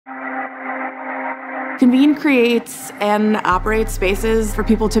Convene creates and operates spaces for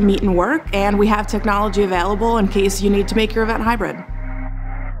people to meet and work, and we have technology available in case you need to make your event hybrid.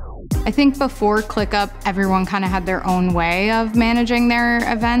 I think before ClickUp, everyone kind of had their own way of managing their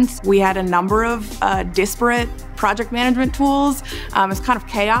events. We had a number of disparate project management tools. It's kind of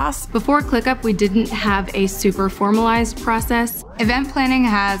chaos. Before ClickUp, we didn't have a super formalized process. Event planning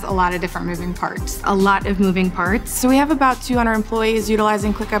has a lot of different moving parts. So we have about 200 employees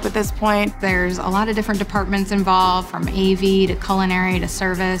utilizing ClickUp at this point. There's a lot of different departments involved, from AV to culinary to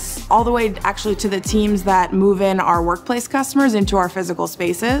service. All the way actually to the teams that move in our workplace customers into our physical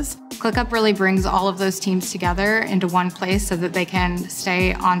spaces. ClickUp really brings all of those teams together into one place so that they can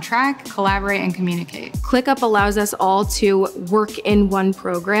stay on track, collaborate, and communicate. ClickUp allows us all to work in one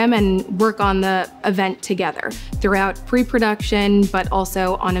program and work on the event together throughout pre-production, but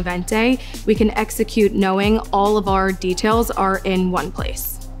also on event day. We can execute knowing all of our details are in one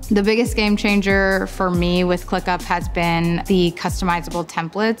place. The biggest game changer for me with ClickUp has been the customizable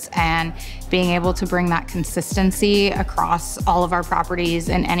templates and being able to bring that consistency across all of our properties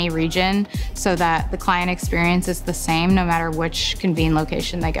in any region so that the client experience is the same no matter which Convene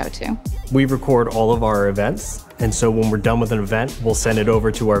location they go to. We record all of our events, and so when we're done with an event, we'll send it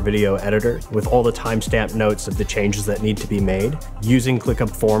over to our video editor with all the timestamp notes of the changes that need to be made. Using ClickUp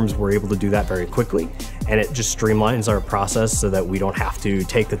Forms, we're able to do that very quickly, and it just streamlines our process so that we don't have to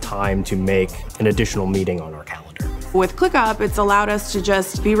take the time to make an additional meeting on our calendar. With ClickUp, it's allowed us to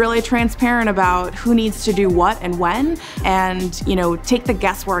just be really transparent about who needs to do what and when, and take the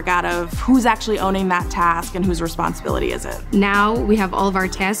guesswork out of who's actually owning that task and whose responsibility is it. Now we have all of our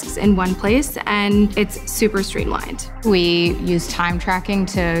tasks in one place, and it's super streamlined. We use time tracking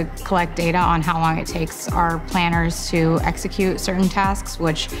to collect data on how long it takes our planners to execute certain tasks,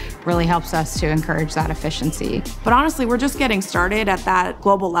 which really helps us to encourage that efficiency. But honestly, we're just getting started at that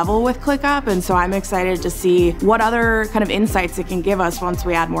global level with ClickUp, and so I'm excited to see what other kind of insights it can give us once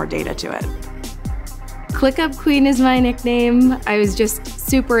we add more data to it. ClickUp Queen is my nickname. I was just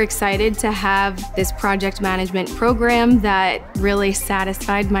super excited to have this project management program that really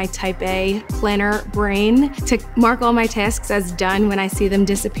satisfied my type A planner brain. To mark all my tasks as done when I see them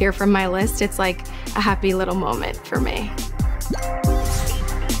disappear from my list, it's like a happy little moment for me.